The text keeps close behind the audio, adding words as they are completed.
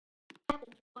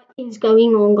Is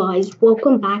going on, guys?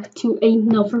 Welcome back to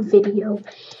another video.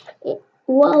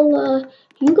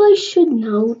 You guys should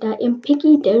know that in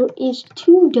Piggy there is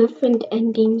two different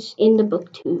endings in the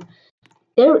book 2.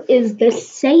 There is the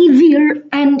savior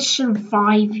and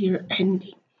survivior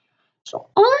ending. So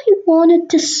I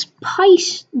wanted to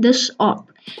spice this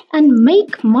up and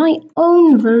make my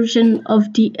own version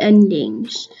of the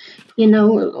endings.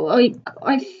 I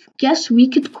guess we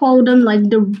could call them like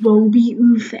the roby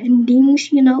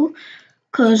endings,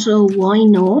 cause why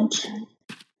not?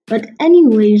 But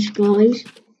anyways, guys,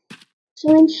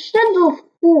 so instead of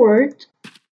fort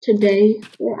today,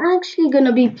 we're actually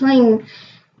gonna be playing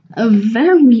a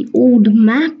very old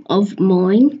map of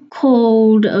mine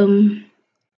called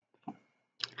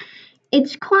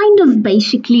it's kind of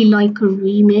basically like a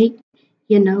remake,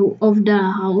 of the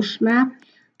house map.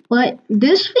 But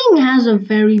this thing has a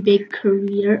very big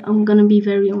career, I'm gonna be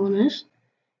very honest.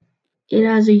 It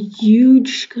has a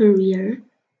huge career.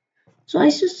 So I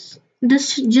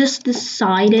just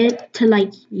decided to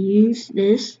like use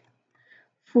this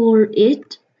for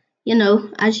it.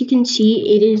 As you can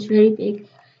see, it is very big.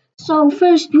 So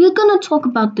first, we're gonna talk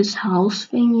about this house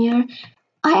thing here.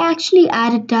 I actually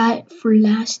added that for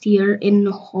last year in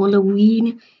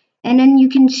Halloween, and then you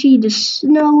can see the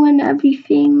snow and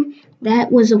everything.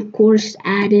 That was of course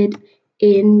added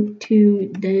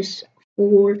into this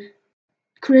for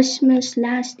Christmas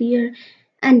last year,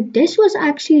 and this was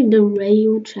actually the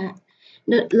rail track,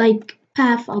 the like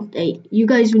path update. You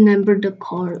guys remember the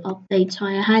car update, so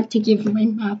I had to give my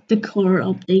map the car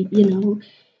update. And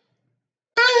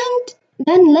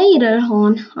then later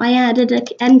on, I added an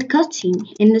end cutscene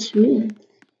in this room.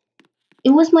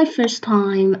 It was my first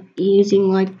time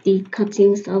using like the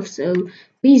cutscene stuff, so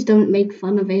please don't make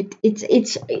fun of it.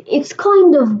 It's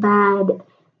kind of bad,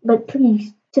 but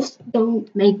please just don't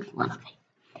make fun of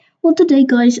it. Well, today,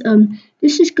 guys,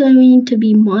 this is going to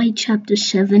be my chapter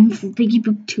 7 for Piggy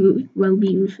Book 2,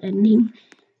 Roby ending,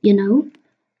 you know.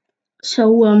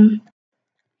 So,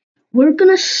 we're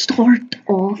gonna start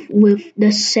off with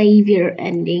the savior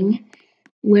ending,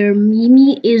 where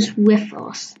Mimi is with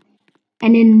us.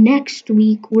 And then next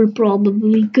week, we're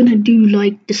probably gonna do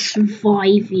like the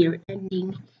survivior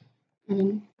ending.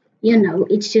 And,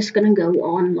 it's just gonna go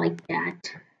on like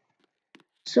that.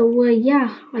 So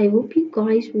yeah, I hope you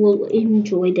guys will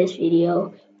enjoy this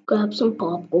video. Grab some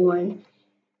popcorn.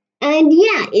 And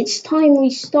yeah, it's time we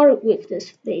start with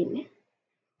this thing.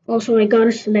 Also, I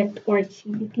gotta select Archie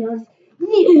because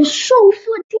he is so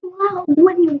fucking loud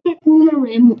when you get near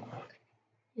him.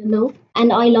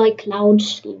 And I like loud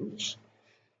skins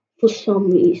for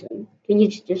some reason.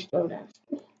 Please just don't ask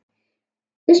me.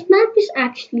 This map is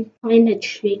actually kinda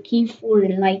tricky for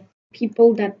like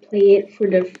people that play it for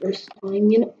the first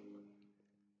time.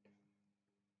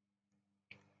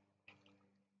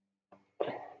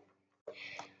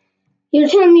 You're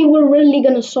telling me we're really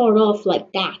gonna start off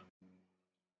like that?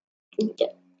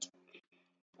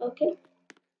 Okay.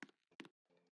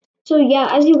 So yeah,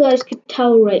 as you guys could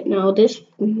tell right now, this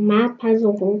map has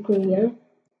a whole career.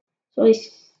 So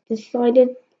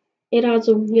decided it has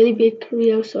a really big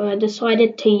career, so I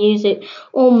decided to use it.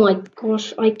 Oh my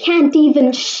gosh, I can't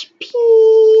even speak.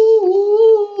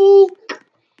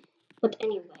 But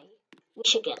anyway, we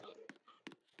should get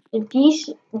it.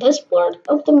 This part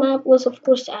of the map was of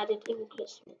course added in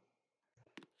Christmas.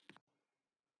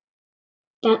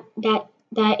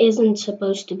 That isn't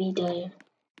supposed to be there.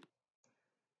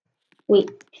 Wait,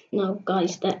 no,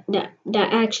 guys, that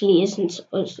actually isn't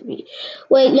supposed to be.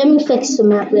 Wait, let me fix the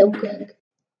map real quick.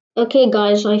 Okay,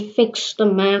 guys, I fixed the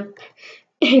map.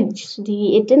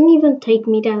 It didn't even take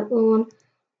me that long,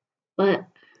 but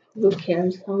who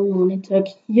cares how long it took?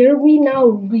 Here we now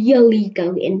really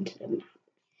go into the map.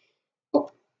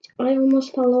 Oh, I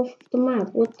almost fell off the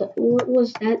map. What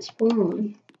was that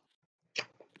spawn?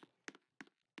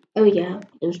 Oh yeah,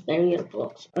 there's barrier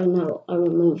blocks. Oh no, I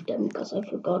removed them because I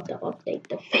forgot to update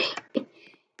the thing.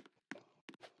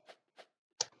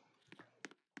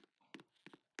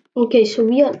 Okay, so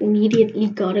we immediately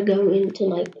gotta go into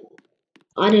like,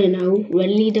 I don't know,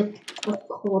 really a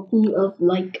copy of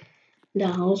like the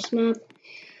house map.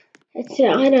 I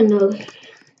don't know.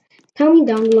 Tell me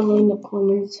down below in the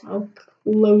comments how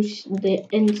close the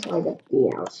inside of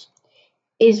the house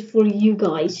is for you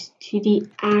guys to the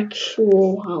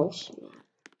actual house map.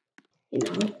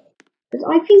 Because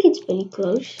I think it's pretty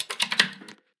close.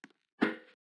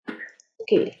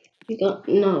 Okay, we don't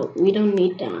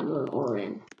need the hammer or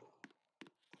in.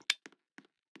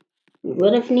 We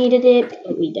would have needed it,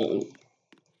 but we didn't.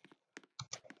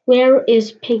 Where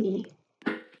is Piggy?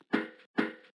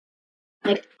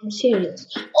 Like, I'm serious.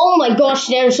 Oh my gosh,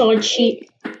 there's our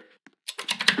sheep.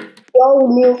 go,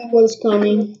 knew it was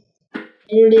coming.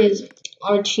 Here it is.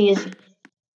 Archie is.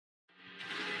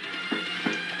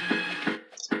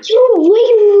 Get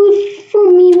away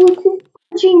from me with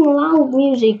watching loud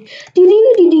music.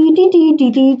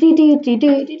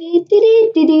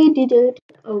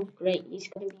 Oh, great. He's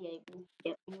going to be able to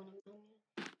get me when I'm done.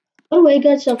 By the way,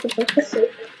 guys, I forgot to say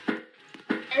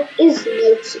there is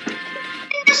notes in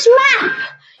this map.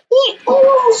 He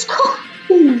almost caught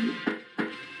me.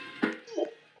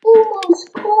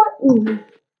 Almost caught me.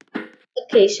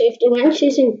 Okay, so if the wrench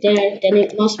isn't there, then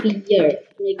it must be here,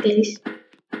 right, guys?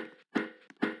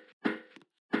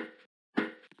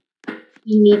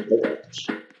 We need the wrench.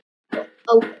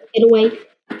 Oh, get away.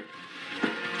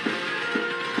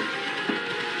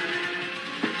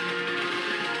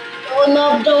 I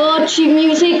love the Archie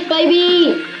music,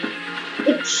 baby!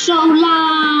 It's so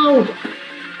loud!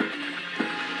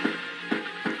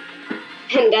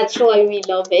 And that's why we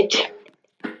love it.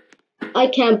 I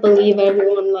can't believe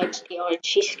everyone likes the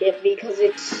Archie skip because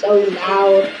it's so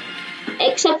loud.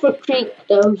 Except for Creek,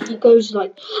 though. He goes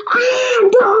like, ah,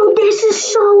 no, this is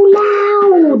so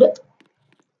loud!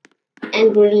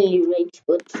 And really rage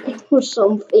quits or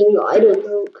something, I don't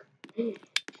know.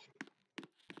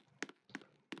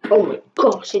 Oh my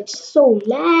gosh, it's so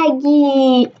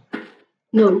laggy!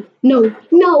 No, no,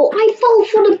 no, I fall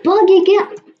for the bug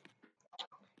again!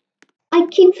 I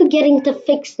keep forgetting to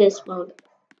fix this bug.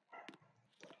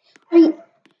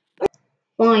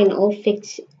 Fine, I'll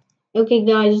fix it. Okay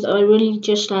guys, I really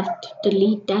just have to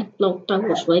delete that block that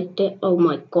was right there. Oh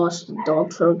my gosh, the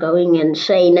dogs are going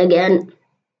insane again.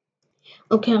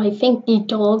 Okay, I think the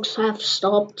dogs have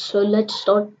stopped, so let's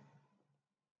start.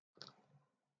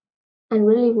 And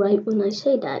really right when I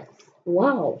say that.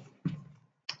 Wow.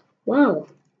 Wow.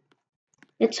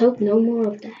 Let's hope no more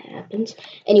of that happens.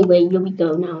 Anyway, here we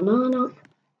go now. No.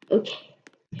 Okay.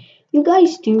 You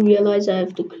guys do realize I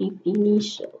have the creep beanie,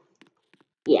 so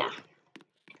yeah.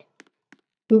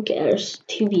 Who cares?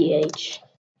 TBH.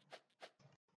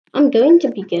 I'm going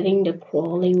to be getting the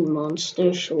crawling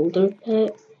monster shoulder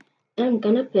pad. I'm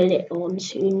gonna put it on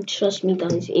soon. Trust me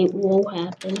guys, it will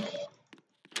happen.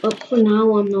 But for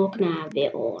now, I'm not gonna have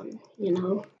it on, you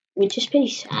know? Which is pretty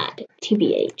sad.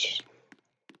 TBH.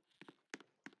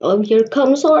 Oh, here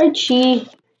comes Archie.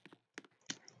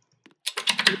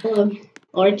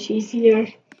 Archie's here.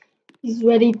 He's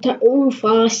ready to oof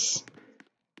us.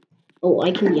 Oh,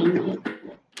 I can yell him.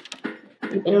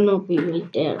 You better not be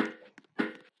right there.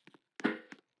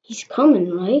 He's coming,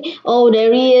 right? Oh,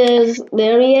 there he is.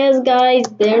 There he is, guys.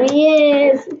 There he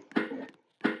is.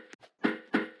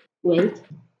 Wait.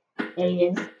 There he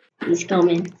is. He's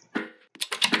coming.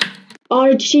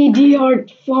 Archie the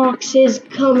Art Fox is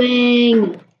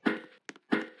coming.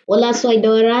 Hola, soy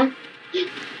Dora.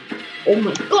 Oh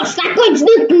my gosh, that guy's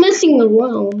not messing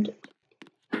around.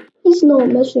 He's not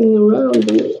messing around,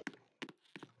 dude.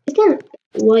 Is that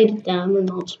white diamond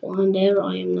not spawned there?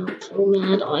 I am now so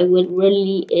mad. I would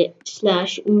really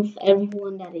slash oof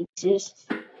everyone that exists.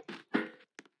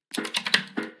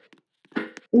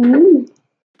 Ooh.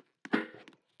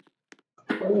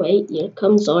 Oh wait, here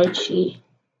comes Archie.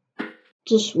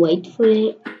 Just wait for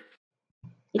it.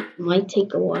 It might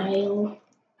take a while.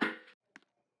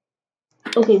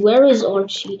 Okay, where is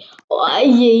Archie? Oh,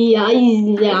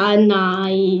 yeah,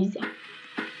 nice.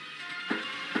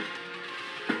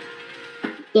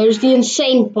 There's the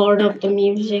insane part of the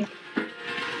music.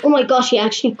 Oh my gosh, he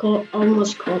actually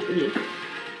almost caught me.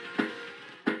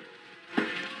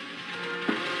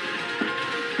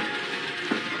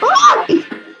 Ah!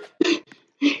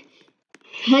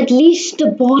 At least the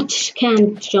bots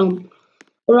can't jump.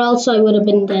 Or else I would have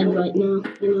been dead right now,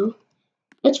 you know.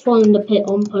 Let's fall in the pit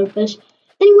on purpose.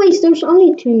 Anyways, there's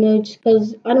only 2 notes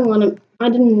because I didn't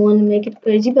want to make it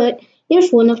crazy, but here's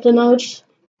one of the notes.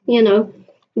 You know,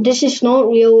 this is not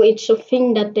real, it's a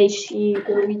thing that they see.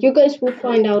 You guys will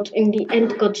find out in the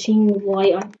end cutscene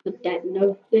why I put that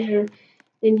note there.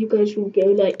 Then you guys will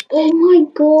go like, oh my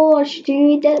gosh,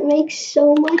 dude, that makes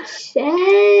so much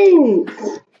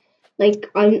sense.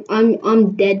 Like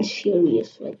I'm dead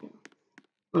serious right now.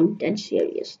 I'm dead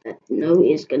serious. That no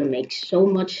is gonna make so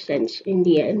much sense in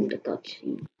the end of the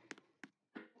cutscene.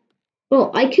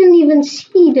 Oh, I can't even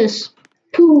see this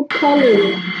poo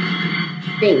color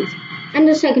things. And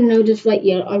the second note is right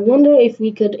here. I wonder if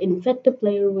we could infect the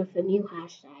player with a new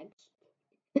hashtag.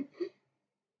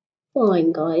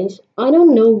 Fine, guys. I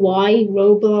don't know why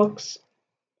Roblox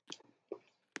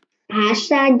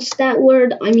hashtags that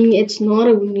word. I mean, it's not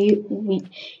a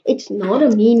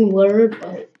mean word,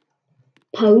 but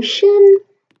potion.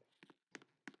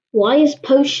 Why is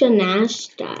potion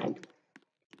hashtag?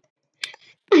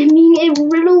 I mean, it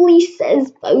literally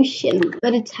says potion. location,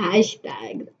 but it's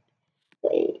hashtag.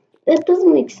 Wait, that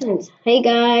doesn't make sense. Hey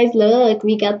guys, look,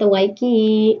 we got the white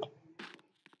key.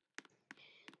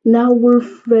 Now we're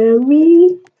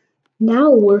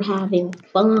having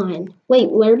fun.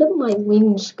 Wait, where did my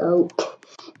wings go?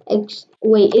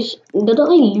 Wait, did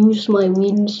I lose my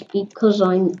wings because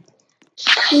I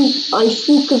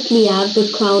secretly have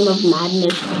the crown of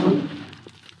madness on?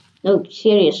 No,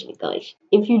 seriously, guys.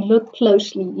 If you look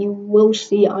closely, you will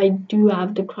see I do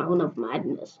have the crown of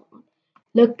madness on.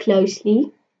 Look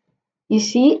closely. You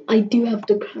see, I do have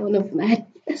the crown of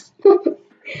madness.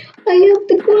 I have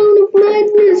the crown of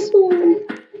madness on.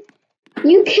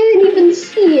 You can't even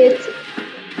see it.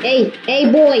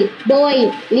 Hey, boy,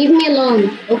 leave me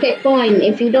alone. Okay, fine.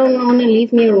 If you don't want to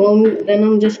leave me alone, then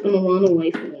I'm just gonna run away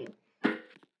from you.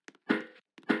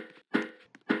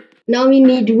 Now we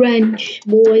need wrench,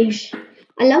 boys.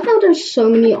 I love how there's so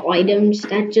many items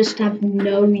that just have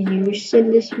no use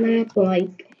in this map.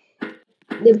 Like,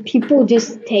 the people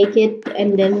just take it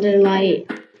and then they're like,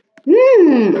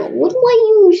 what do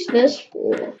I use this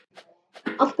for?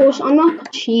 Of course, I'm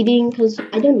not cheating because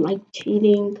I don't like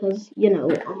cheating because,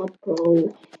 I'm a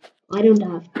pro. I don't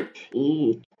have to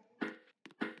cheat.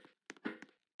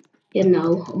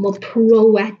 I'm a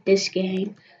pro at this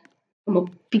game.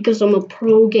 Because I'm a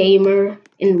pro gamer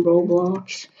in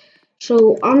Roblox.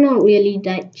 So I'm not really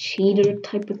that cheater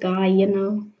type of guy,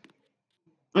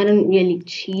 I don't really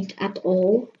cheat at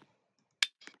all.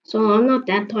 So I'm not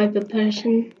that type of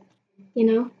person,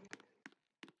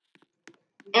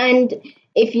 And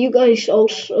if you guys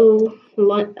also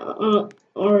like are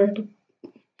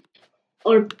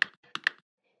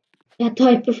that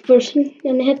type of person,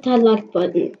 then hit that like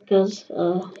button because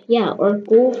our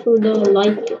goal for the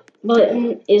like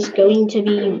button is going to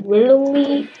be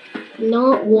really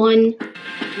not 1,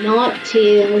 not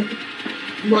 2,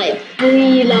 but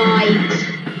 3 likes.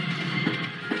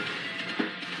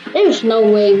 There's no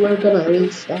way we're gonna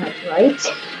reach that, right?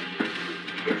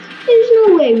 There's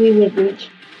no way we would reach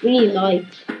 3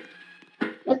 likes.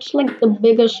 That's like the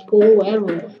biggest goal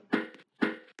ever.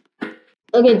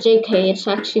 Okay, JK, it's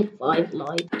actually 5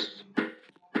 likes.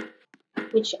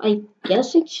 Which I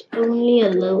guess it's only a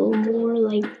little more,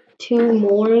 like 2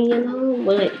 more,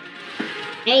 but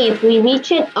hey, if we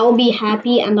reach it, I'll be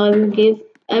happy and I will give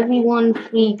everyone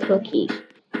free cookies.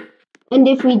 And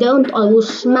if we don't, I will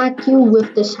smack you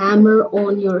with this hammer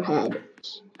on your head.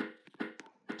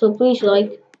 So please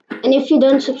like, and if you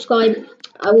don't subscribe,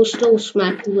 I will still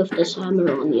smack you with this hammer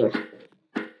on your head.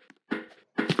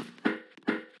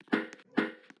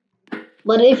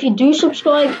 But if you do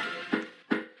subscribe,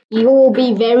 you will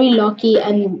be very lucky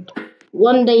and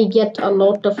one day get a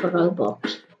lot of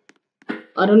Robux.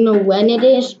 I don't know when it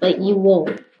is, but you will.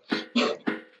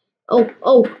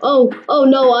 Oh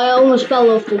no, I almost fell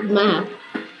off the map.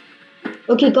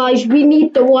 Okay guys, we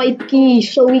need the white key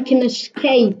so we can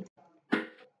escape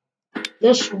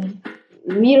this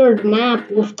weird map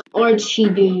with the Archie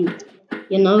dude.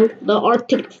 The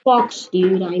Arctic Fox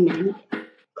dude, I meant.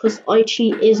 Because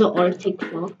Archie is an Arctic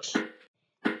Fox.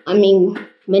 I mean,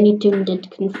 Minitoon did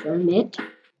confirm it.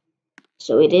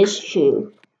 So it is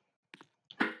true.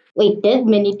 Wait, did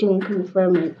Minitoon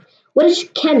confirm it? What is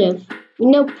Kenneth? We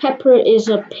know Pepper is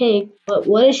a pig, but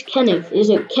what is Kenneth? Is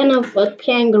it Kenneth a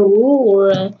kangaroo or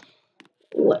a...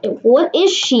 What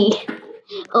is she?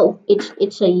 Oh,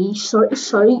 it's a he.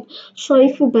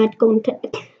 Sorry for bad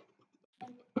contact.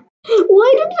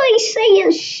 Why did I say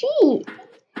a she?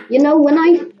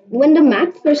 When the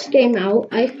map first came out,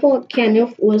 I thought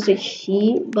Kenneth was a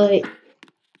she, but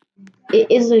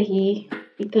it is a he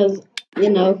because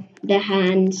the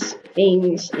hands,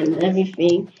 things, and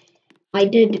everything. I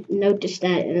did notice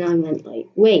that, and I went like,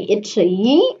 wait, it's a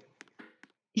he?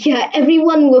 Yeah,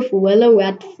 everyone with Willow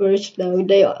at first though,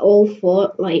 they all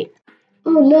thought like,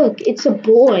 oh look, it's a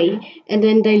boy, and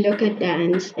then they look at that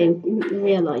and they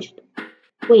realized,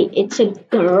 wait, it's a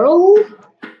girl?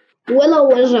 Willow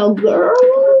was a girl?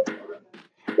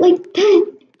 Like that.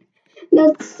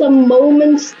 That's some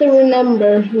moments to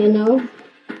remember,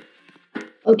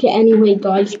 Okay, anyway,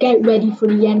 guys, get ready for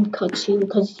the end cutscene,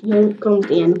 because here comes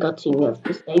the end cutscene of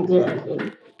the Savior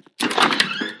ending.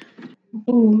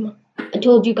 Boom. I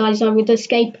told you guys I would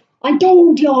escape. I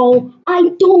told y'all.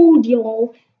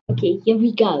 Okay, here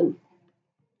we go.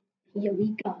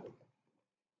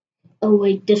 Oh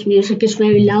wait, this music is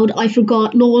very loud. I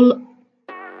forgot, lol.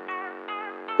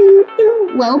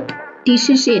 Well, this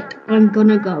is it. I'm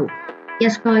gonna go.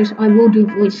 Yes, guys, I will do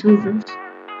voiceovers.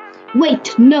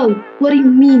 Wait, no. What do you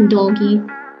mean, doggy?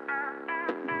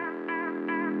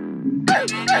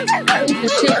 Wait a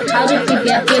sec, how did we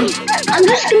get in? I'm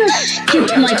just gonna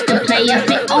skip like the player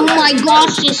thing. Oh my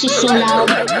gosh, this is so loud.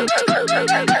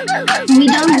 We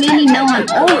don't really know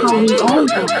at all how we all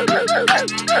got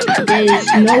here. There is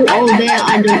no all there.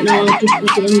 I don't know how to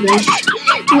speak English.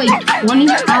 Wait, funny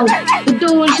how the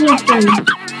door was open.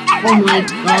 Oh my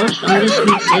gosh, I'm just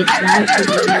gonna say it's loud because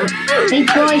I know. Hey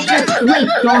guys, wait,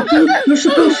 Rocky, you're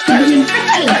supposed to be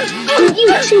infected. And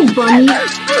you too, Bunny.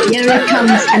 Here it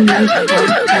comes the night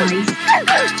part, guys.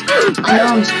 I know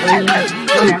I'm spoiling it,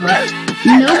 whatever.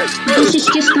 Nope, this is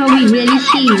just how we really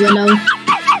feel, you know.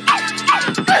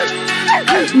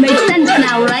 Makes sense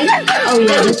now, right? Oh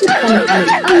yeah, this is kind of funny.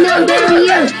 Oh no, there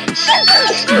he is!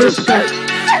 This sucks.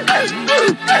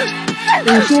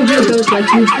 And Soldier goes like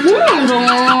this.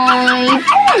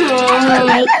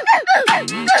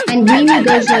 And Greeny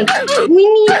goes like, we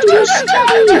need to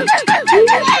escape!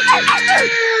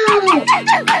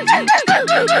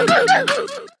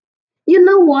 You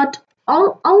know what?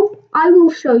 I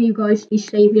will show you guys the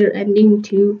savior ending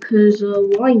too, cause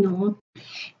why not?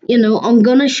 You know, I'm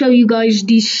gonna show you guys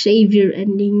the savior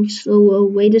ending. So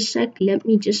wait a sec, let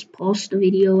me just pause the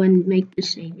video and make the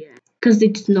savior, cause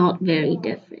it's not very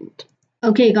different.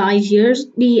 Okay, guys, here's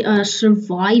the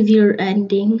survivior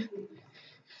ending.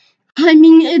 I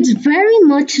mean, it's very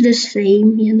much the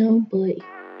same, you know, but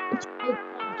it's still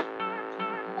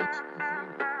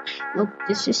nope,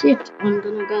 this is it. I'm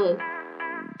gonna go.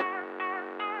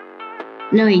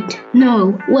 No, wait,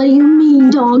 no. What do you mean,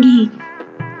 doggy?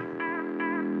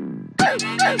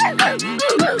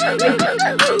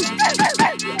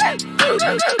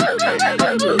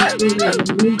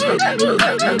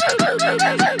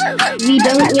 We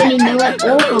don't really know at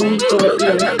all how we got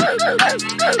here.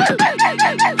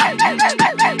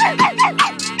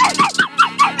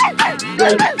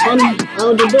 Like,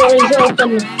 oh, the door is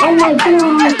open. Oh my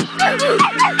gosh!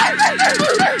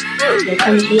 Here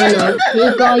comes Yellow.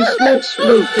 Hey guys, let's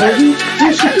wait, Doggy.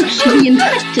 You're supposed to be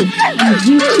infected. And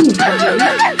you too, brother.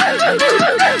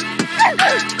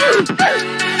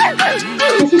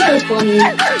 This is so funny.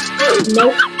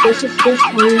 Nope, this is just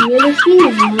how you really feel,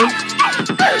 you know?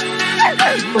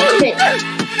 Oh shit.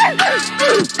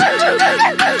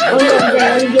 Oh no,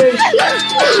 there, you're shit.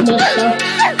 Messed up.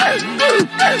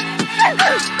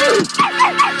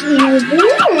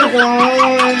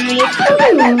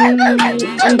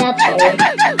 And that's all.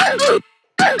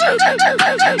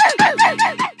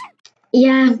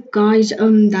 Yeah, guys,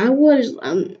 that was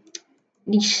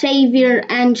the savior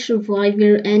and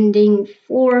survivor ending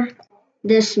for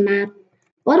this map.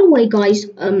 By the way, guys,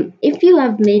 if you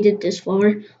have made it this far,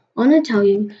 I wanna tell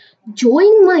you,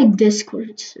 join my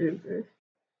Discord server,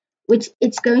 which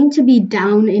it's going to be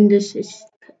down in this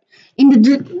in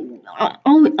the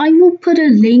I will put a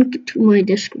link to my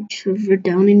Discord server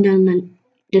down in the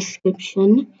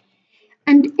description.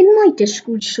 And in my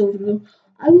Discord server,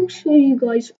 I will show you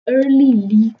guys early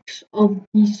leaks of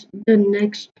the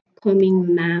next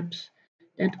coming maps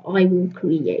that I will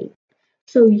create.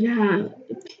 So yeah,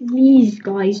 please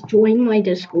guys join my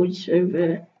Discord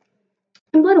server.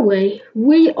 And by the way,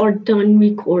 we are done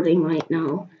recording right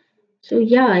now. So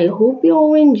yeah, I hope you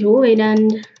all enjoyed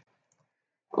and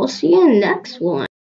I'll see you in the next one.